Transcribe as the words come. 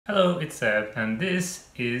Hello, it's Seb, and this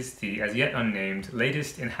is the as yet unnamed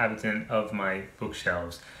latest inhabitant of my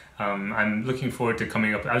bookshelves. I'm looking forward to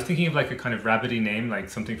coming up. I was thinking of like a kind of rabbity name, like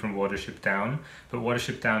something from Watership Down, but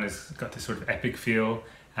Watership Down has got this sort of epic feel,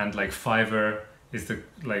 and like Fiverr is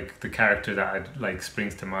the character that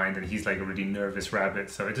springs to mind, and he's like a really nervous rabbit,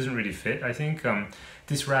 so it doesn't really fit, I think.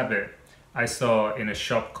 This rabbit I saw in a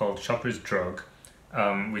shop called Shopper's Drug,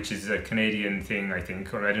 which is a Canadian thing, I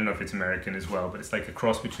think, or I don't know if it's American as well, but it's like a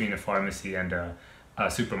cross between a pharmacy and a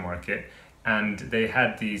supermarket. And they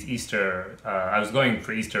had these Easter, I was going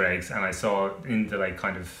for Easter eggs, and I saw in the like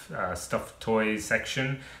kind of stuffed toys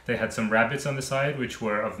section, they had some rabbits on the side, which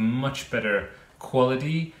were of much better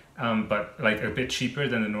quality, but like a bit cheaper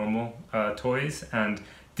than the normal toys. And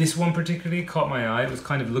this one particularly caught my eye. It was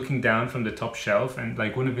kind of looking down from the top shelf, and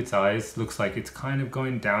like one of its eyes looks like it's kind of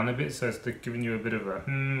going down a bit, so it's like giving you a bit of a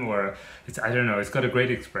or it's, I don't know, it's got a great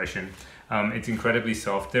expression. It's incredibly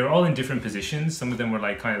soft. They're all in different positions. Some of them were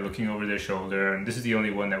like kind of looking over their shoulder, and this is the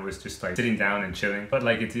only one that was just like sitting down and chilling. But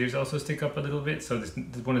like its ears also stick up a little bit, so this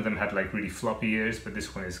one of them had like really floppy ears, but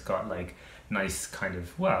this one has got like nice kind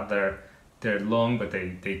of, well, they're long, but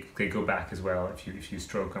they go back as well if you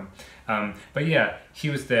stroke them. But yeah, he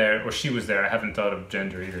was there, or she was there. I haven't thought of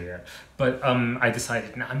gender either yet. But I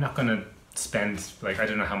decided, no, I'm not gonna spend, like, I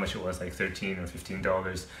don't know how much it was, like $13 or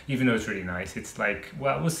 $15, even though it's really nice. It's like,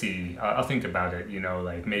 well, we'll see. I'll think about it, you know,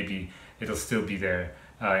 like maybe it'll still be there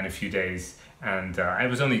in a few days. And I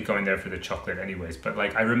was only going there for the chocolate anyways, but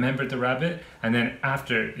like I remembered the rabbit, and then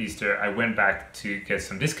after Easter I went back to get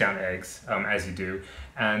some discount eggs, as you do,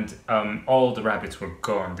 and all the rabbits were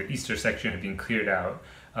gone. The Easter section had been cleared out,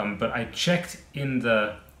 but I checked in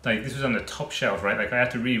the, like, this was on the top shelf, right? Like I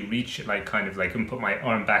had to really reach it, like kind of like, and put my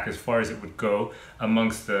arm back as far as it would go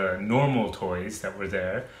amongst the normal toys that were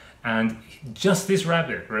there. And just this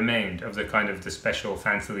rabbit remained of the kind of the special,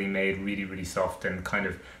 fancily made, really, really soft, and kind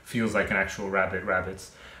of feels like an actual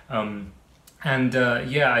rabbits.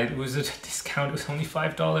 Yeah, it was a discount. It was only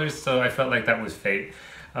 $5, so I felt like that was fate.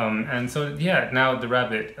 And so yeah, now the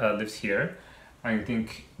rabbit lives here. I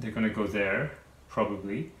think they're gonna go there,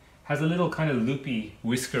 probably. Has a little kind of loopy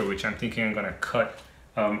whisker, which I'm thinking I'm gonna cut,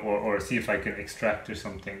 or see if I can extract or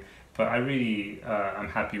something. But I really I'm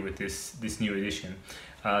happy with this new addition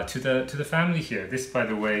to the family here. This, by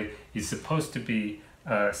the way, is supposed to be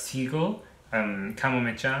seagull,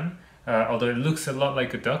 Kamome-chan. Although it looks a lot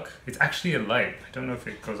like a duck. It's actually a light. I don't know if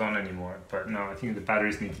it goes on anymore, but no, I think the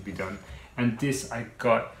batteries need to be done. And this I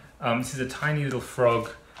got, this is a tiny little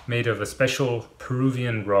frog made of a special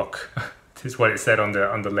Peruvian rock. This is what it said on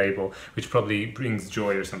the label, which probably brings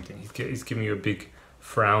joy or something. He's giving you a big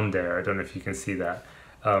frown there. I don't know if you can see that.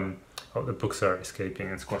 Oh, the books are escaping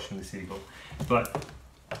and squashing the seagull. But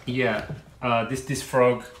yeah, this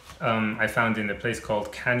frog I found in a place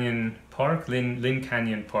called Canyon Park, Lynn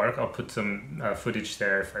Canyon Park. I'll put some footage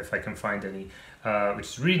there if I can find any, which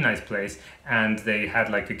is a really nice place. And they had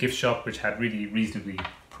like a gift shop which had really reasonably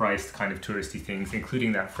priced kind of touristy things,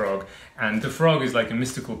 including that frog. And the frog is like a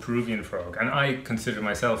mystical Peruvian frog, and I consider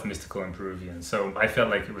myself mystical and Peruvian, so I felt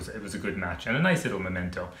like it was a good match and a nice little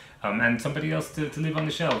memento, and somebody else to live on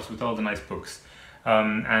the shelves with all the nice books.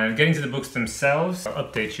 And getting to the books themselves, I'll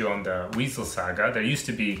update you on the Weasel Saga. There used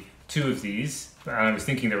to be 2 of these, and I was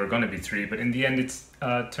thinking there were going to be 3, but in the end it's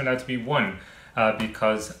turned out to be 1.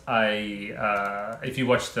 Because if you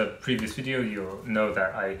watched the previous video, you'll know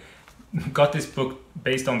that I got this book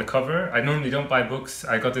based on the cover. I normally don't buy books.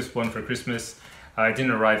 I got this one for Christmas. It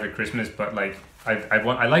didn't arrive at Christmas, but like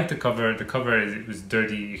I like the cover. The cover it was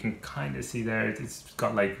dirty. You can kind of see there. It's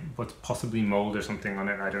got like what's possibly mold or something on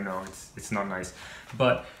it. I don't know. It's not nice.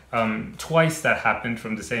 But twice that happened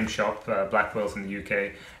from the same shop, Blackwell's in the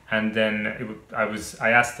UK. And then I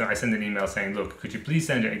sent an email saying, look, could you please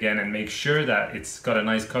send it again and make sure that it's got a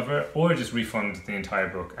nice cover, or just refund the entire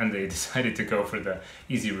book. And they decided to go for the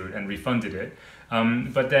easy route and refunded it.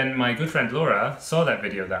 But then my good friend Laura saw that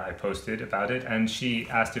video that I posted about it, and she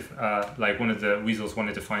asked if like one of the weasels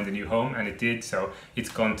wanted to find a new home, and it did, so it's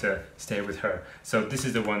gone to stay with her. So this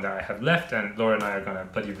is the one that I have left, and Laura and I are gonna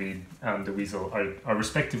buddy read the weasel, our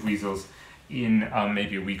respective weasels, in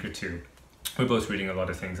maybe a week or 2. We're both reading a lot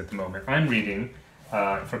of things at the moment. I'm reading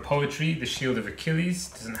for poetry, The Shield of Achilles.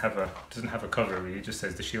 Doesn't have a cover really. It just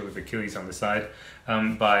says The Shield of Achilles on the side,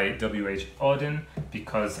 by W.H. Auden,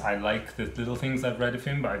 because I like the little things I've read of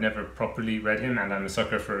him, but I've never properly read him, and I'm a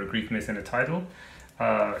sucker for a Greek myth and a title.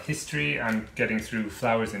 history. I'm getting through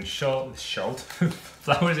Flowers in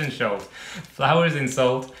Flowers in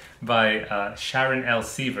Salt by Sharon L.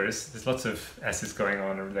 Sievers. There's lots of S's going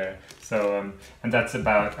on over there. So, and that's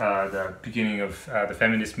about the beginning of the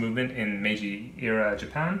feminist movement in Meiji era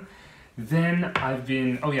Japan. Then I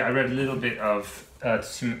read a little bit of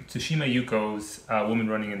Tsushima Yuko's Woman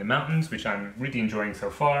Running in the Mountains, which I'm really enjoying so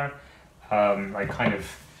far. Like kind of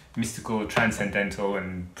mystical, transcendental,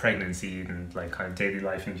 and pregnancy, and like kind of daily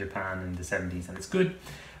life in Japan in the 70s, and it's good.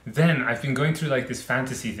 Then I've been going through like this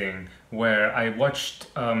fantasy thing where I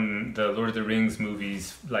watched the Lord of the Rings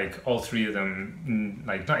movies, like all three of them,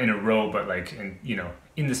 like not in a row, but like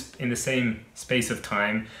in the same space of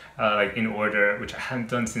time, like in order, which I hadn't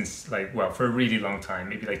done since for a really long time,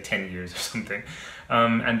 maybe like 10 years or something.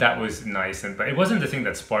 And that was nice, but it wasn't the thing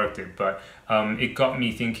that sparked it, but it got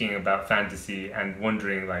me thinking about fantasy and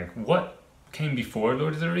wondering like what came before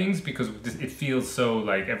Lord of the Rings, because it feels so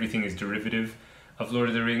like everything is derivative of Lord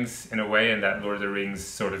of the Rings in a way, and that Lord of the Rings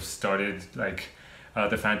sort of started like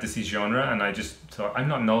the fantasy genre, and I just thought I'm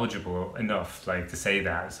not knowledgeable enough like to say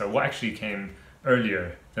that. So what actually came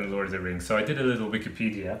earlier than Lord of the Rings? So I did a little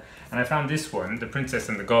Wikipedia, and I found this one, The Princess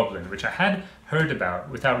and the Goblin, which I had heard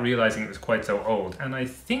about without realizing it was quite so old. And I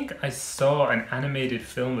think I saw an animated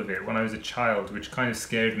film of it when I was a child, which kind of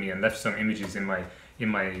scared me and left some images in my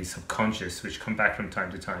subconscious, which come back from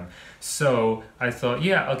time to time. So I thought,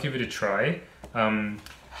 yeah, I'll give it a try.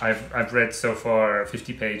 I've read so far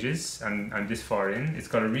 50 pages, and I'm this far in. It's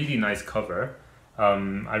got a really nice cover.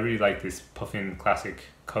 I really like this Puffin Classic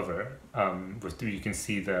cover, with you can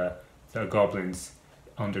see the goblins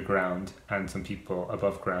underground and some people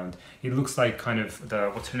above ground. It looks like kind of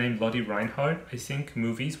the, what's her name, Lottie Reinhardt, I think,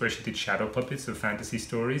 movies where she did shadow puppets of fantasy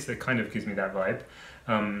stories. It kind of gives me that vibe,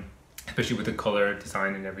 especially with the color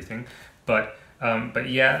design and everything. But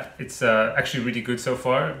yeah, it's actually really good so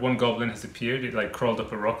far. One goblin has appeared. It like crawled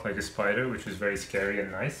up a rock like a spider, which was very scary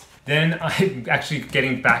and nice. Then I'm actually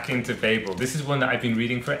getting back into Babel. This is one that I've been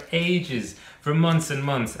reading for ages, for months and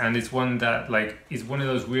months, and it's one that like is one of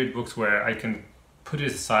those weird books where I can put it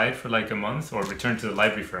aside for like a month, or return to the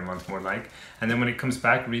library for a month more like, and then when it comes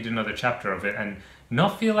back, read another chapter of it and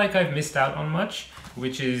not feel like I've missed out on much,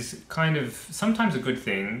 which is kind of sometimes a good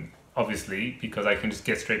thing, obviously, because I can just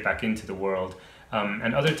get straight back into the world.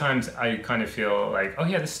 And other times I kind of feel like, oh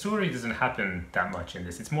yeah, the story doesn't happen that much in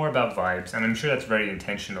this. It's more about vibes, and I'm sure that's very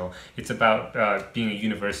intentional. It's about being a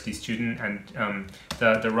university student, and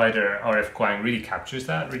the writer R.F. Kuang really captures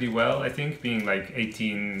that really well, I think, being like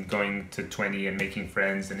 18, going to 20 and making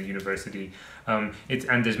friends in a university. And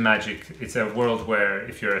there's magic. It's a world where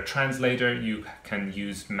if you're a translator, you can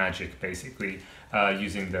use magic, basically,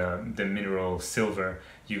 using the mineral silver.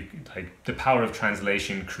 Like the power of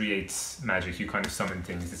translation creates magic. You kind of summon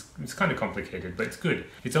things. It's kind of complicated, but it's good.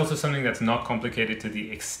 It's also something that's not complicated to the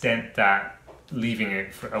extent that leaving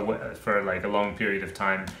it for like a long period of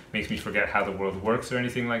time makes me forget how the world works or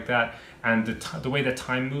anything like that. And the way that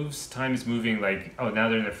time moves, time is moving like, oh, now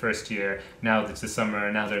they're in their first year, now it's the summer,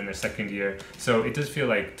 now they're in their second year. So it does feel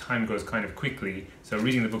like time goes kind of quickly. So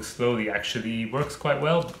reading the book slowly actually works quite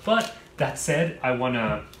well. But that said, I'm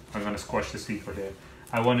gonna squash the sleeper here.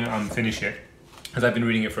 I want to finish it, because I've been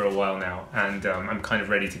reading it for a while now, and I'm kind of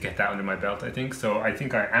ready to get that under my belt, I think. So I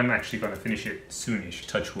think I am actually going to finish it soonish,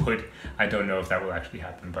 touch wood. I don't know if that will actually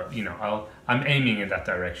happen, but you know, I'm aiming in that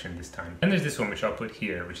direction this time. And there's this one which I'll put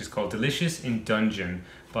here, which is called Delicious in Dungeon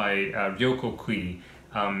by Ryoko Kui.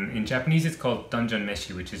 In Japanese it's called Dungeon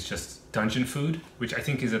Meshi, which is just dungeon food, which I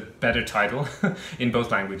think is a better title in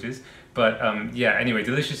both languages. But yeah, anyway,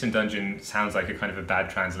 Delicious in Dungeon sounds like a kind of a bad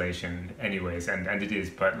translation anyways, and it is,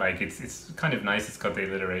 but like it's kind of nice. It's got the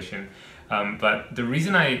alliteration. But the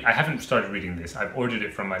reason I haven't started reading this, I've ordered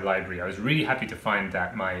it from my library. I was really happy to find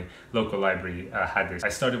that my local library had this. I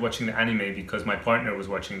started watching the anime because my partner was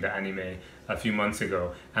watching the anime a few months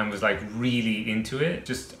ago and was like really into it,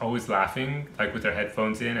 just always laughing like with her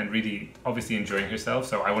headphones in and really obviously enjoying herself.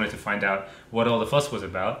 So I wanted to find out what all the fuss was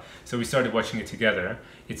about. So we started watching it together.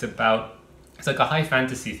 It's like a high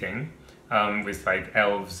fantasy thing. With like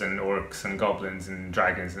elves and orcs and goblins and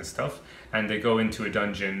dragons and stuff, and they go into a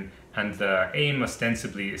dungeon, and the aim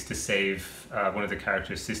ostensibly is to save one of the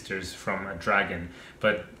character's sisters from a dragon,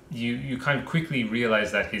 but you kind of quickly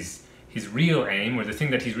realize that his real aim, or the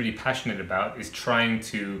thing that he's really passionate about, is trying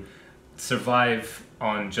to survive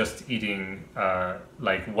on just eating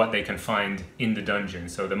like what they can find in the dungeon.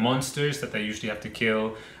 So the monsters that they usually have to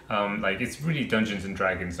kill, like it's really Dungeons and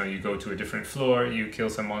Dragons. Now you go to a different floor, you kill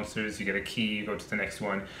some monsters, you get a key, you go to the next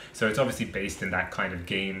one. So it's obviously based in that kind of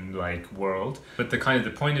game-like world. But the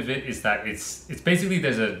point of it is that it's basically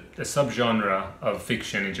there's a subgenre of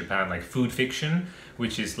fiction in Japan, like food fiction,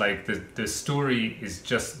 which is like the story is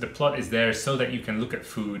just, the plot is there so that you can look at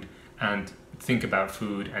food and think about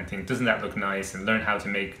food and think, doesn't that look nice, and learn how to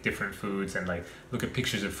make different foods and like look at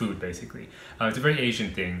pictures of food basically. It's a very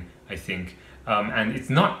Asian thing, I think. And it's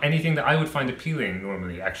not anything that I would find appealing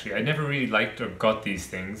normally, actually. I never really liked or got these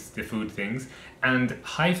things, the food things. And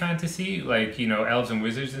high fantasy, like, you know, elves and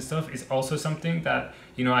wizards and stuff, is also something that,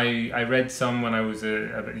 you know, I read some when I was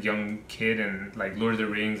a young kid, and like Lord of the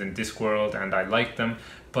Rings and Discworld, and I liked them.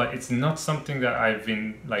 But it's not something that I've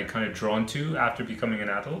been like kind of drawn to after becoming an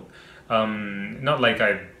adult. Not like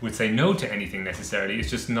I would say no to anything necessarily, it's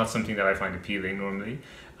just not something that I find appealing normally.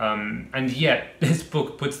 And yet this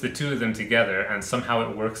book puts the two of them together and somehow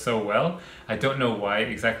it works so well. I don't know why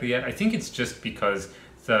exactly yet. I think it's just because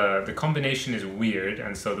the combination is weird,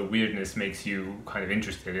 and so the weirdness makes you kind of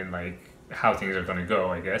interested in like how things are going to go,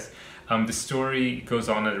 I guess. The story goes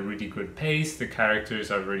on at a really good pace, the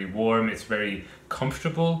characters are really warm, it's very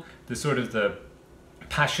comfortable. The sort of the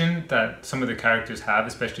passion that some of the characters have,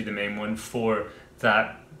 especially the main one, for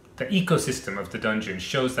that the ecosystem of the dungeon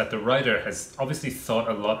shows that the writer has obviously thought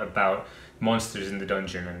a lot about monsters in the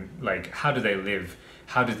dungeon and like how do they live,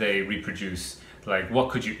 how do they reproduce, like what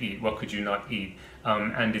could you eat, what could you not eat.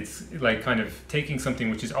 And it's like kind of taking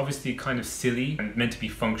something which is obviously kind of silly and meant to be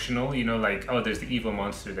functional, you know, like, oh, there's the evil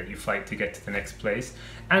monster that you fight to get to the next place,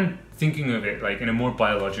 and thinking of it like in a more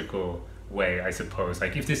biological way, I suppose.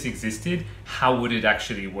 Like if this existed, how would it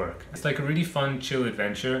actually work? It's like a really fun, chill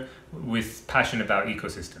adventure with passion about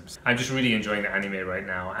ecosystems. I'm just really enjoying the anime right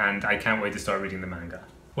now, and I can't wait to start reading the manga.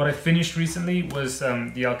 What I finished recently was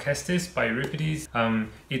The Alcestis by Euripides.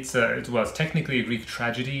 It's technically a Greek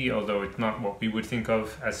tragedy, although it's not what we would think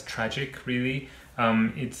of as tragic, really.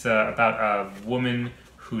 It's about a woman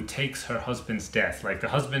who takes her husband's death. Like the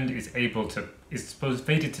husband is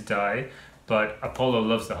fated to die, but Apollo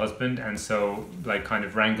loves the husband, and so like kind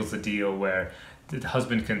of wrangles a deal where the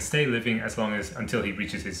husband can stay living until he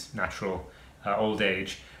reaches his natural old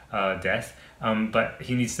age, death. But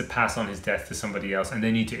he needs to pass on his death to somebody else, and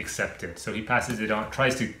they need to accept it. So he passes it on,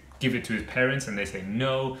 tries to give it to his parents, and they say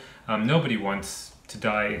no. Nobody wants to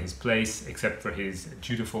die in his place except for his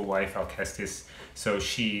dutiful wife Alcestis. So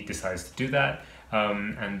she decides to do that.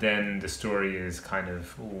 And then the story is kind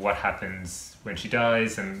of what happens when she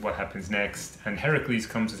dies and what happens next. And Heracles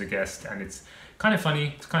comes as a guest, and it's kind of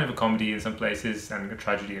funny. It's kind of a comedy in some places and a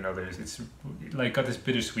tragedy in others. It's like got this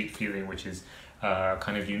bittersweet feeling, which is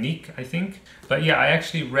kind of unique, I think. But yeah, I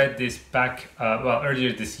actually read this back,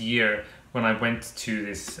 earlier this year when I went to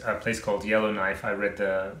this place called Yellowknife. I read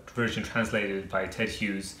the version translated by Ted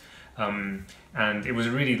Hughes. And it was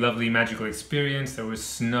a really lovely magical experience. There was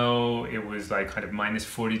snow, it was like kind of minus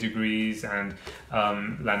 40 degrees, and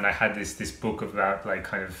I had this book about like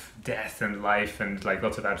kind of death and life and like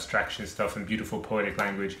lots of abstraction stuff and beautiful poetic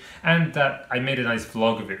language, and that I made a nice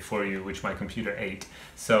vlog of it for you, which my computer ate,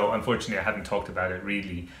 so unfortunately I hadn't talked about it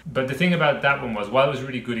really. But the thing about that one was, while it was a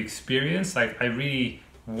really good experience, like I really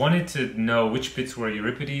wanted to know which bits were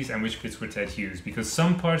Euripides and which bits were Ted Hughes, because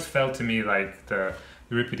some parts felt to me like the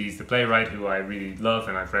Euripides, the playwright, who I really love,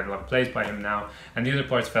 and I've read a lot of plays by him now, and the other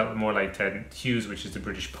parts felt more like Ted Hughes, which is the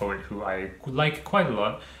British poet who I like quite a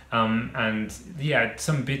lot. And yeah,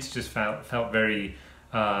 some bits just felt very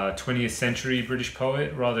 20th century British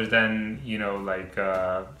poet rather than, you know, like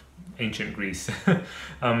ancient Greece.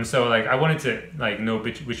 So like I wanted to like know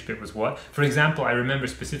which bit was what. For example, I remember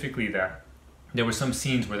specifically that there were some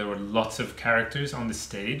scenes where there were lots of characters on the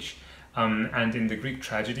stage. And in the Greek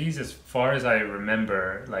tragedies, as far as I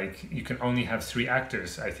remember, like you can only have 3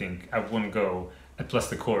 actors, I think, at one go, plus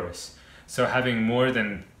the chorus. So having more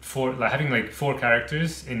than 4, like having like 4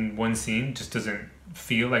 characters in one scene just doesn't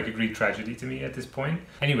feel like a Greek tragedy to me at this point.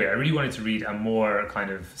 Anyway, I really wanted to read a more kind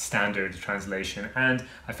of standard translation, and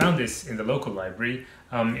I found this in the local library.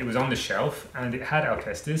 It was on the shelf, and it had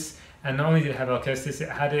Alcestis. And not only did it have Alcestis, it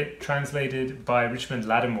had it translated by Richmond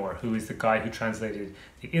Lattimore, who is the guy who translated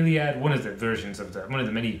the Iliad, one of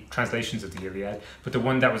the many translations of the Iliad, but the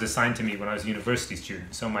one that was assigned to me when I was a university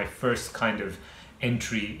student. So my first kind of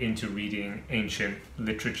entry into reading ancient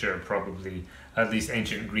literature, probably, at least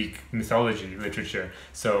ancient Greek mythology literature.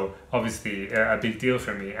 So obviously a big deal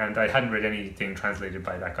for me, and I hadn't read anything translated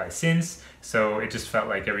by that guy since, so it just felt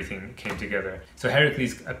like everything came together. So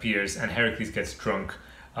Heracles appears, and Heracles gets drunk.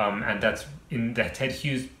 And that's in the Ted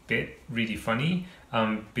Hughes bit really funny,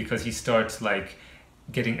 because he starts like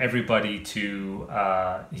getting everybody to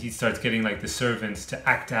he starts getting like the servants to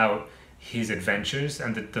act out his adventures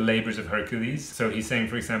and the labors of Hercules. So he's saying,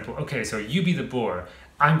 for example, okay, so you be the boar,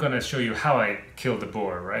 I'm gonna show you how I killed the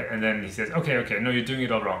boar, right? And then he says, okay, no, you're doing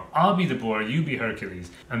it all wrong. I'll be the boar, you be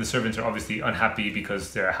Hercules. And the servants are obviously unhappy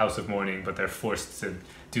because they're a house of mourning, but they're forced to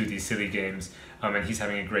do these silly games. And he's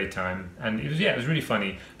having a great time. And it was really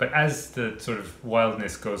funny. But as the sort of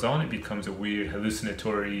wildness goes on, it becomes a weird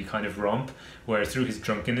hallucinatory kind of romp, where through his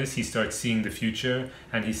drunkenness, he starts seeing the future,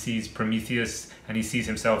 and he sees Prometheus, and he sees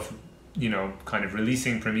himself, you know, kind of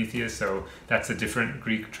releasing Prometheus. So that's a different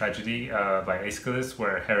Greek tragedy by Aeschylus,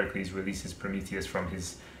 where Heracles releases Prometheus from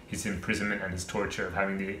his imprisonment and his torture of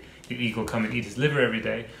having the eagle come and eat his liver every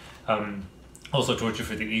day. Also torture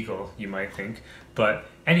for the eagle, you might think. But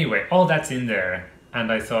anyway, all that's in there,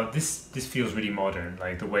 and I thought this feels really modern,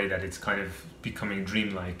 like the way that it's kind of becoming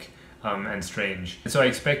dreamlike and strange. And so I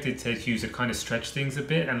expected Ted Hughes to kind of stretch things a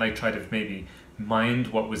bit and like try to maybe mind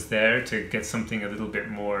what was there to get something a little bit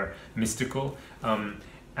more mystical. In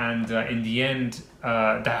the end,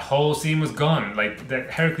 that whole scene was gone. Like, that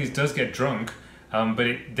Heracles does get drunk,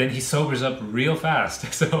 but then he sobers up real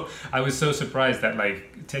fast. So I was so surprised that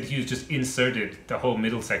like Ted Hughes just inserted the whole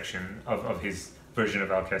middle section of his version of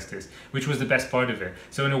Alcestis, which was the best part of it.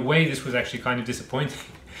 So in a way, this was actually kind of disappointing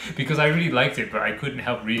because I really liked it, but I couldn't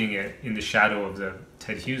help reading it in the shadow of the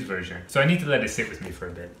Ted Hughes version. So I need to let it sit with me for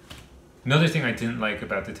a bit. Another thing I didn't like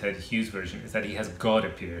about the Ted Hughes version is that he has God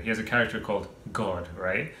appear. He has a character called God,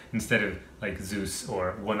 right? Instead of like Zeus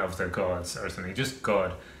or one of the gods or something. Just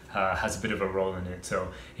God has a bit of a role in it. So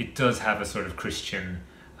it does have a sort of Christian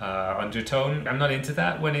undertone. I'm not into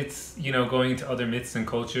that when it's, you know, going into other myths and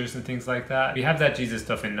cultures and things like that. We have that Jesus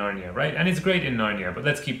stuff in Narnia, right? And it's great in Narnia, but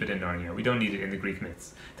let's keep it in Narnia. We don't need it in the Greek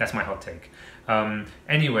myths. That's my hot take.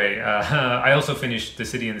 Anyway, I also finished The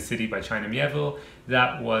City and the City by China Mieville.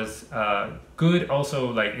 That was good,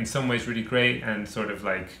 also like in some ways really great and sort of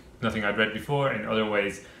like nothing I'd read before, in other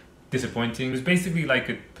ways disappointing. It was basically like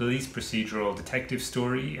a police procedural detective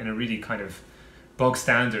story in a really kind of bog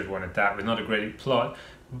standard one at that, with not a great plot,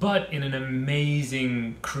 but in an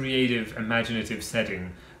amazing, creative, imaginative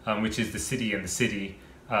setting, which is the city and the city.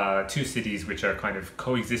 Two cities which are kind of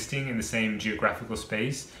coexisting in the same geographical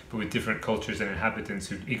space, but with different cultures and inhabitants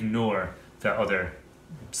who ignore the other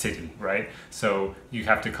city, right? So you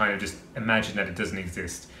have to kind of just imagine that it doesn't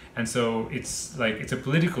exist. And so it's like, it's a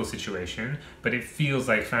political situation, but it feels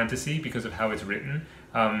like fantasy because of how it's written.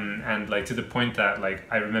 And like to the point that like,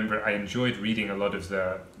 I remember I enjoyed reading a lot of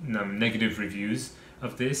the negative reviews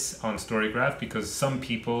of this on Storygraph, because some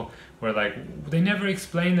people were like, they never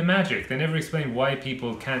explain the magic, they never explain why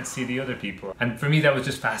people can't see the other people. And for me that was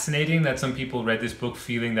just fascinating, that some people read this book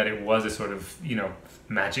feeling that it was a sort of, you know,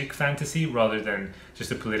 magic fantasy rather than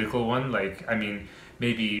just a political one. Like, I mean,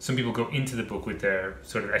 maybe some people go into the book with their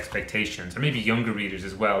sort of expectations, or maybe younger readers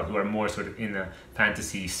as well, who are more sort of in the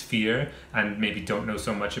fantasy sphere and maybe don't know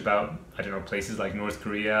so much about, I don't know, places like North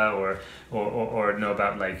Korea or know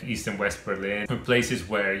about like East and West Berlin, or places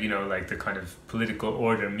where, you know, like the kind of political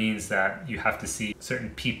order means that you have to see certain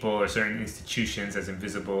people or certain institutions as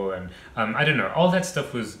invisible. And I don't know, all that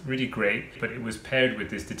stuff was really great, but it was paired with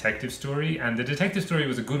this detective story, and the detective story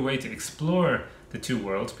was a good way to explore the two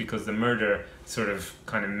worlds, because the murder sort of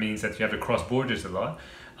kind of means that you have to cross borders a lot.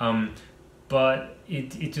 But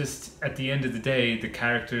it just, at the end of the day, the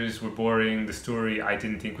characters were boring, the story I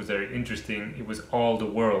didn't think was very interesting. It was all the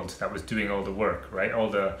world that was doing all the work, right? All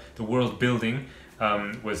the world building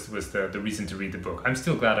was the reason to read the book. I'm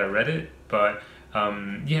still glad I read it, but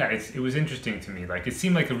yeah, it was interesting to me. Like, it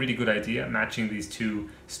seemed like a really good idea, matching these two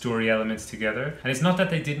story elements together. And it's not that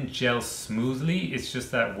they didn't gel smoothly, it's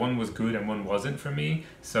just that one was good and one wasn't for me.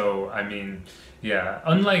 So, I mean, yeah,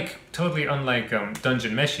 totally unlike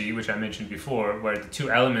Dungeon Meshi, which I mentioned before, where the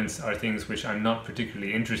two elements are things which I'm not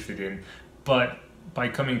particularly interested in, but by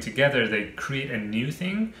coming together, they create a new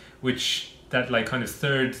thing, which that like kind of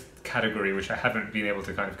third category, which I haven't been able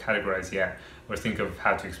to kind of categorize yet or think of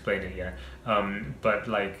how to explain it yet. But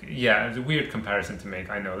like, yeah, it's a weird comparison to make,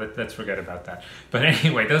 I know, let's forget about that. But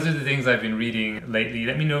anyway, those are the things I've been reading lately.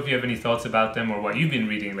 Let me know if you have any thoughts about them or what you've been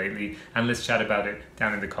reading lately, and let's chat about it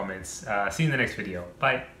down in the comments. See you in the next video.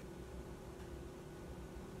 Bye.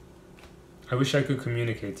 I wish I could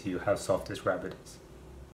communicate to you how soft this rabbit is.